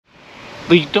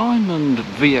The Diamond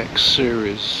VX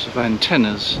series of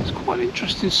antennas is quite an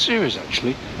interesting series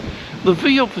actually. The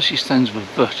V obviously stands for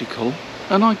vertical,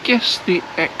 and I guess the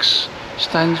X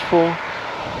stands for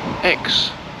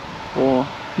X, or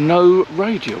no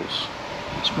radials.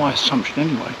 That's my assumption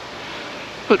anyway.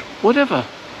 But whatever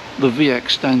the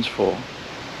VX stands for,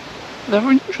 there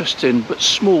are interesting but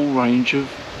small range of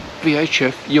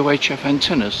VHF-UHF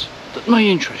antennas that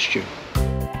may interest you.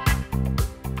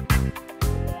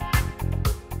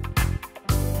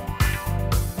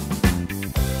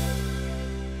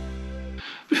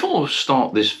 Before I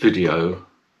start this video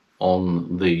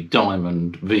on the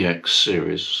Diamond VX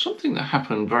series, something that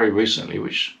happened very recently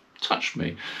which touched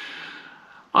me.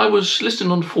 I was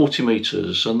listening on 40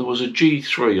 meters and there was a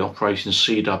G3 operating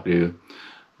CW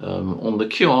on the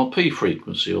QRP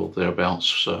frequency, or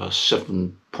thereabouts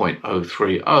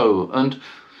 7.030, and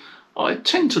I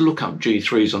tend to look up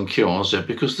G3s on QRZ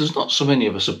because there's not so many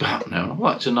of us about now, and I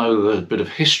like to know a bit of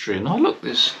history. And I looked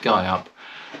this guy up,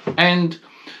 and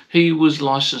he was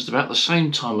licensed about the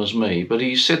same time as me, but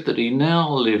he said that he now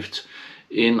lived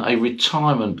in a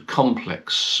retirement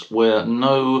complex where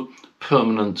no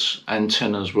permanent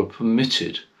antennas were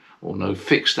permitted, or no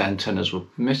fixed antennas were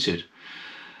permitted.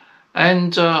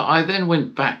 And I then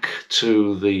went back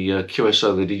to the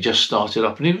QSO that he just started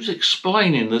up, and he was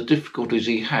explaining the difficulties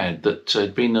he had, that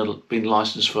had been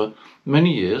licensed for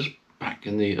many years, back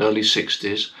in the early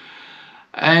 60s,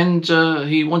 and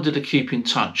he wanted to keep in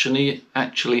touch, and he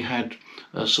actually had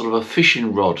a sort of a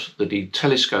fishing rod that he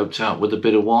telescoped out with a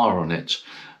bit of wire on it,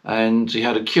 and he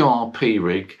had a QRP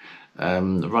rig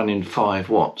running 5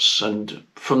 watts, and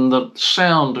from the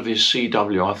sound of his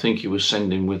CW I think he was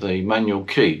sending with a manual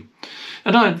key.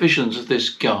 And I had visions of this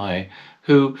guy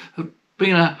who had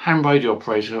been a ham radio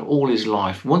operator all his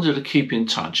life, wanted to keep in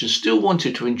touch and still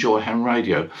wanted to enjoy ham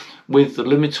radio with the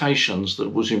limitations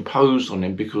that was imposed on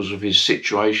him because of his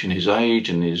situation, his age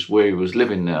and where he was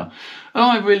living now. And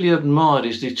I really admired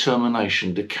his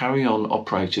determination to carry on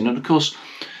operating, and of course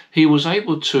he was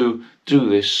able to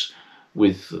do this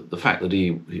with the fact that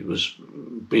he was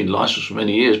being licensed for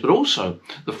many years, but also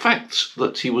the fact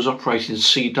that he was operating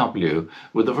CW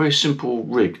with a very simple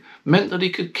rig meant that he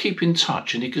could keep in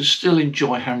touch and he could still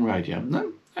enjoy ham radio. And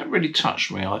that really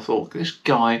touched me. I thought, this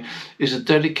guy is a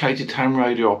dedicated ham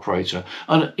radio operator,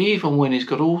 and even when he's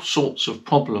got all sorts of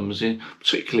problems,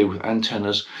 particularly with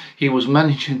antennas, he was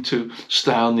managing to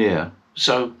stay on the air.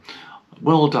 So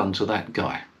well done to that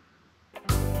guy.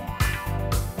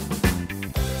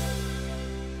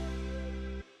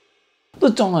 The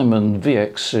Diamond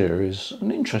VX series,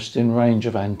 an interesting range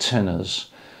of antennas.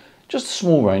 Just a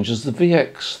small range. There's the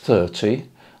VX-30,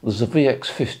 there's a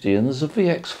VX-50 and there's a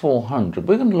VX-400.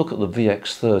 We're going to look at the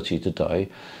VX-30 today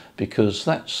because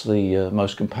that's the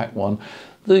most compact one.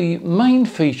 The main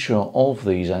feature of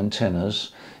these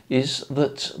antennas is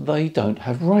that they don't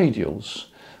have radials,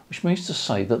 which means to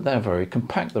say that they're very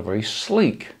compact, they're very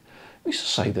sleek. We used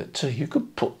to say that you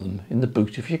could put them in the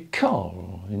boot of your car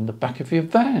or in the back of your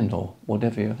van or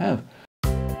whatever you have.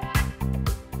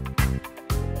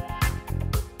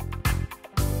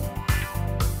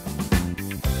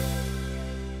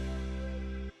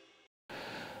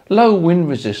 Low wind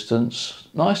resistance,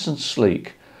 nice and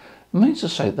sleek, means to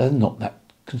say they're not that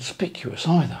conspicuous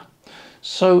either.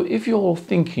 So if you're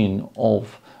thinking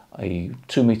of a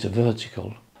 2 meter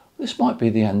vertical, this might be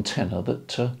the antenna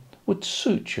that would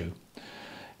suit you.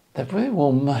 They're very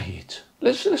well made.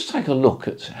 Let's take a look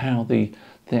at how the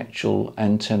actual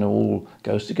antenna all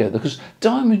goes together, because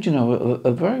Diamond, you know,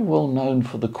 are very well known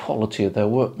for the quality of their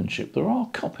workmanship. There are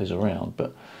copies around,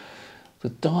 but the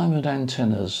Diamond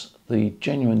antennas, the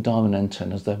genuine Diamond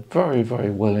antennas, they're very,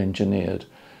 very well engineered.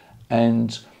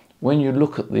 And when you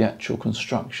look at the actual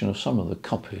construction of some of the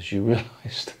copies, you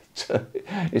realise that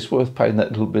it's worth paying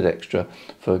that little bit extra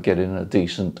for getting a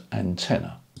decent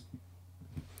antenna.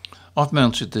 I've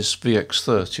mounted this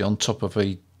VX-30 on top of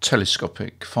a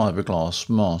telescopic fiberglass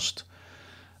mast,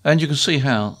 and you can see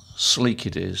how sleek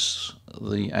it is.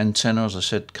 The antenna, as I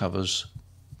said, covers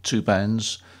 2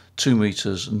 bands, 2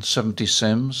 meters and 70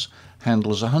 sems,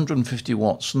 handles 150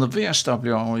 watts, and the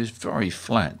VSWR is very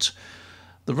flat.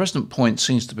 The resonant point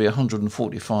seems to be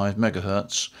 145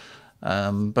 megahertz,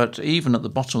 but even at the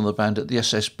bottom of the band at the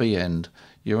SSB end,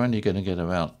 you're only going to get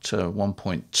about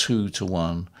 1.2 to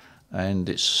 1. And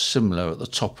it's similar at the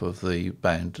top of the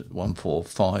band,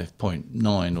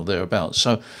 145.9 or thereabouts.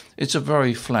 So it's a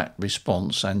very flat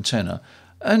response antenna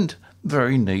and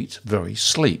very neat, very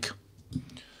sleek.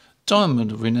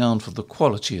 Diamond are renowned for the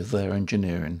quality of their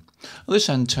engineering. This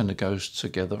antenna goes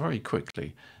together very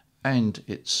quickly and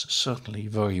it's certainly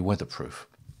very weatherproof.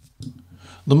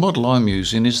 The model I'm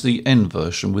using is the N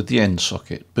version with the N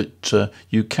socket, but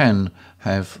you can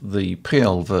have the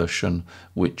PL version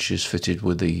which is fitted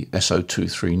with the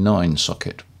SO239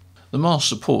 socket. The mast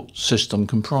support system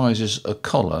comprises a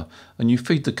collar, and you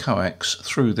feed the coax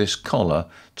through this collar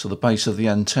to the base of the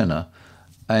antenna,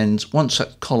 and once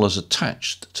that collar's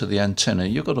attached to the antenna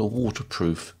you've got a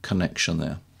waterproof connection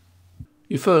there.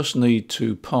 You first need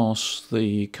to pass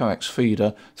the coax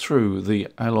feeder through the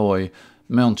alloy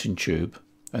mounting tube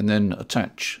and then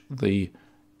attach the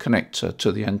connector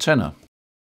to the antenna.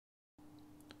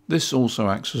 This also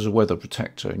acts as a weather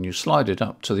protector, and you slide it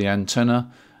up to the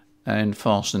antenna and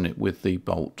fasten it with the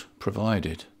bolt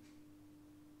provided.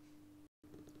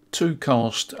 2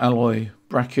 cast alloy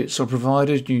brackets are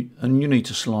provided, and you need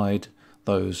to slide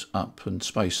those up and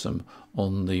space them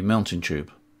on the mounting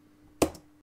tube.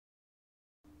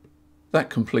 That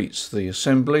completes the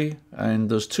assembly, and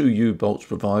there's 2 U-bolts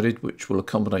provided which will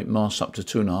accommodate masts up to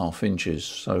 2.5 inches,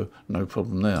 so no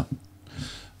problem there.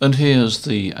 And here's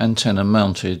the antenna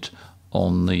mounted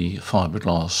on the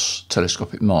fiberglass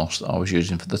telescopic mast that I was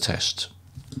using for the test.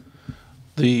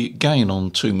 The gain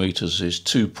on 2 meters is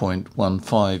 2.15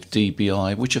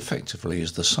 dBi, which effectively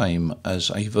is the same as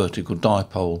a vertical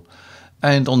dipole,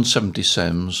 and on 70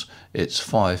 sems it's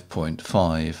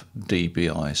 5.5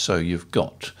 dBi, so you've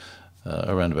got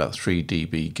around about 3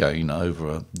 dB gain over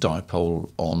a dipole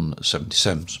on 70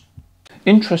 sems.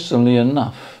 Interestingly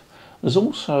enough, there's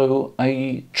also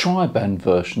a tri-band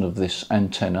version of this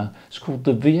antenna. It's called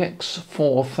the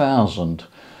VX-4000,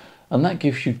 and that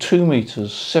gives you 2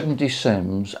 meters, 70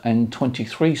 sems and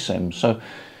 23 sems. So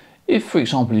if, for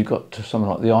example, you've got something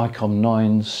like the ICOM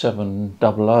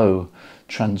 9700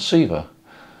 transceiver,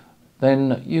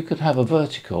 then you could have a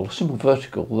simple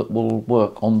vertical that will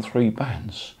work on 3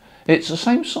 bands. It's the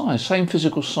same size, same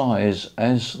physical size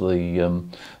as the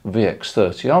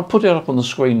VX-30. I'll put it up on the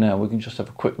screen now. We can just have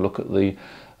a quick look at the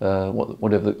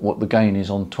what the gain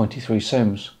is on 23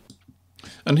 sems.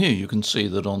 And here you can see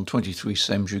that on 23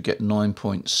 sems you get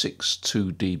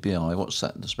 9.62 dBi. What's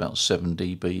that? That's about 7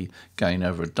 dB gain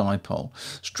over a dipole.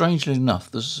 Strangely enough,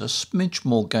 there's a smidge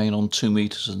more gain on 2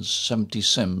 meters and 70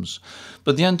 sems,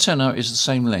 but the antenna is the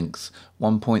same length,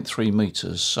 1.3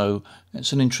 meters, so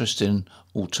it's an interesting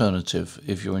alternative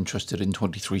if you're interested in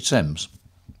 23 sems.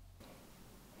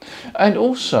 And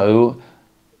also,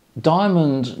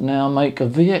 Diamond now make a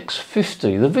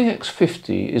VX-50. The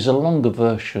VX-50 is a longer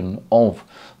version of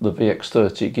the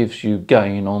VX-30. It gives you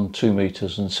gain on 2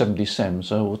 meters and 70 sems.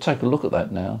 So we'll take a look at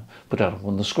that now, put that up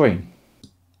on the screen.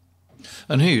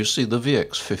 And here you see the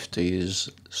VX-50 is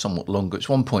somewhat longer. It's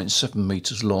 1.7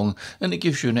 meters long, and it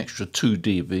gives you an extra 2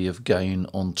 dB of gain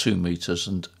on 2 meters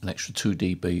and an extra 2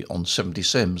 dB on 70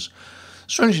 sems.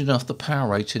 Strangely enough, the power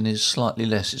rating is slightly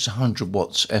less. It's 100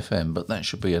 watts FM, but that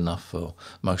should be enough for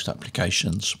most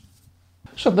applications.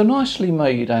 So the nicely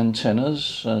made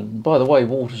antennas, by the way,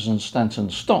 Waters and Stanton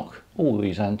stock all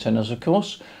these antennas, of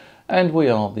course, and we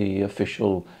are the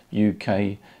official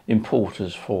UK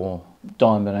importers for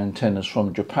Diamond antennas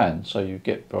from Japan, so you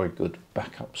get very good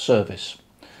backup service.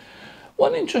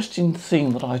 One interesting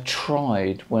thing that I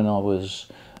tried when I was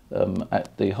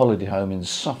at the holiday home in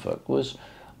Suffolk was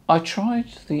I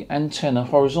tried the antenna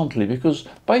horizontally, because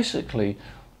basically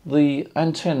the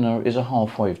antenna is a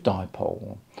half-wave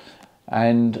dipole,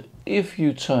 and if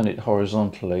you turn it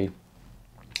horizontally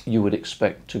you would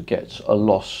expect to get a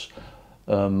loss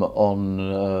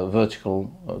on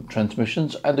vertical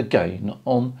transmissions and a gain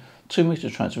on 2 meter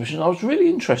transmissions. I was really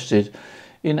interested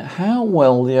in how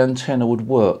well the antenna would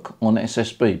work on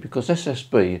SSB, because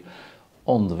SSB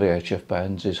on the VHF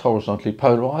bands is horizontally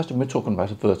polarized, and we're talking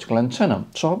about a vertical antenna.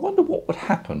 So I wonder what would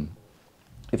happen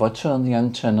if I turn the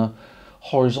antenna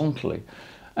horizontally.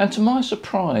 And to my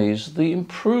surprise, the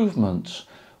improvement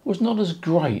was not as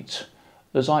great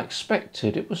as I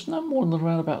expected. It was no more than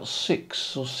around about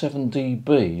 6 or 7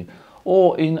 dB,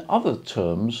 or in other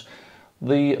terms,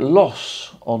 the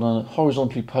loss on a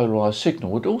horizontally polarized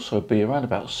signal would also be around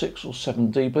about 6 or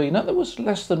 7 dB. Now, that was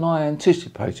less than I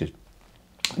anticipated.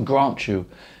 Grant you,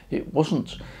 it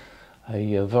wasn't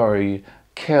a very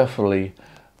carefully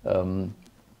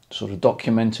sort of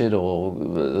documented, or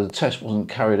the test wasn't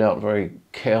carried out very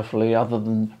carefully, other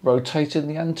than rotating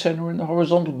the antenna in the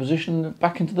horizontal position and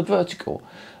back into the vertical.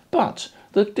 But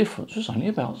the difference was only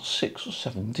about 6 or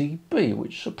 7 dB,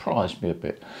 which surprised me a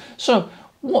bit. So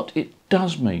what it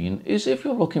does mean is, if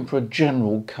you're looking for a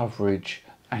general coverage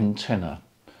antenna,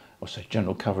 I say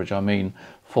general coverage, I mean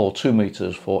for 2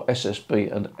 meters for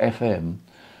SSB and FM,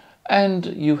 and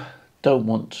you don't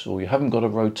want, or you haven't got a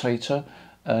rotator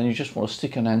and you just want to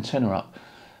stick an antenna up,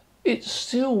 It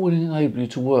still will enable you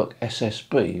to work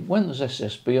SSB. When there's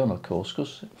SSB on, of course,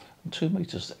 because 2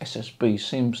 meters, the SSB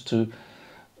seems to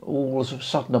all of a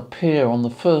sudden appear on the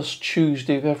first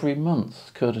Tuesday of every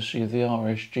month, courtesy of the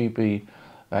RSGB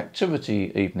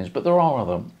activity evenings, but there are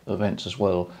other events as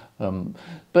well.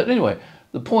 But anyway,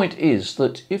 the point is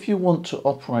that if you want to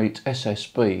operate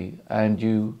SSB and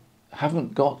you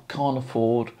can't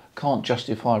afford, can't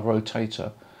justify a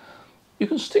rotator, you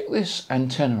can stick this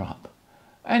antenna up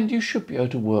and you should be able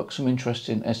to work some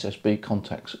interesting SSB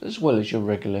contacts as well as your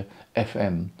regular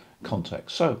FM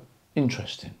contacts. So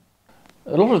interesting.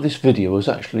 A lot of this video was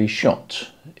actually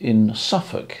shot in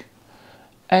Suffolk,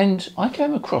 and I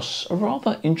came across a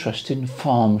rather interesting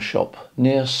farm shop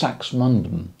near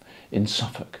Saxmundham in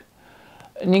Suffolk.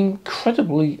 An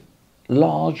incredibly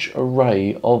large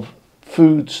array of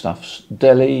foodstuffs,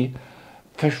 deli,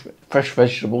 fresh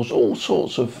vegetables, all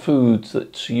sorts of foods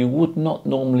that you would not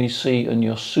normally see in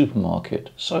your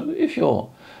supermarket. So if you're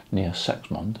near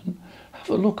Saxmundham, have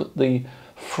a look at the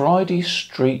Friday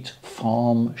Street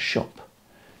Farm Shop.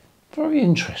 Very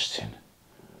interesting.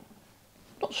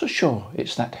 Not so sure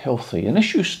it's that healthy,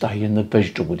 unless you stay in the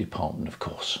vegetable department, of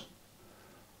course.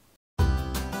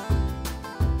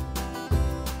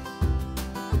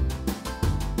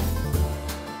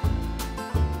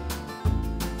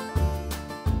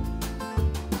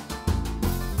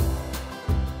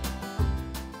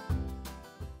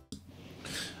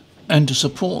 And to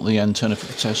support the antenna for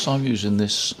the test, I'm using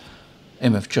this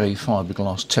MFJ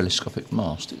fiberglass telescopic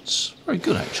mast. It's very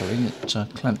good actually. It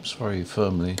clamps very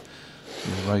firmly.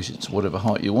 You raise it to whatever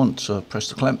height you want, press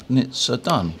the clamp and it's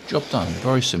done. Job done.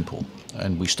 Very simple.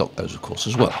 And we stock those of course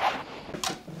as well.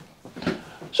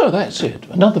 So that's it.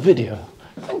 Another video.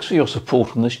 Thanks for your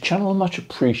support on this channel. Much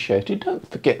appreciated.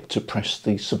 Don't forget to press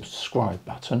the subscribe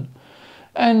button.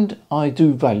 And I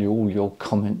do value all your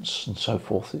comments and so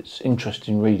forth. It's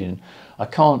interesting reading. I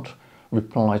can't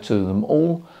reply to them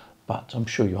all, but I'm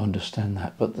sure you understand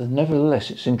that. But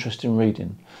nevertheless, it's interesting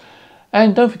reading.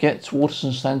 And don't forget, Waters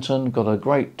and Stanton got a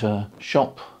great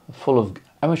shop full of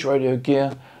amateur radio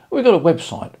gear. We've got a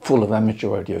website full of amateur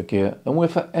radio gear, and we're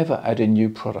forever adding new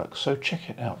products, so check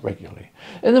it out regularly.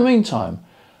 In the meantime,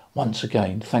 once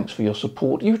again, thanks for your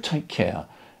support. You take care,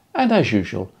 and as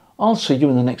usual, I'll see you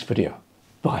in the next video.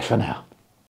 Bye for now.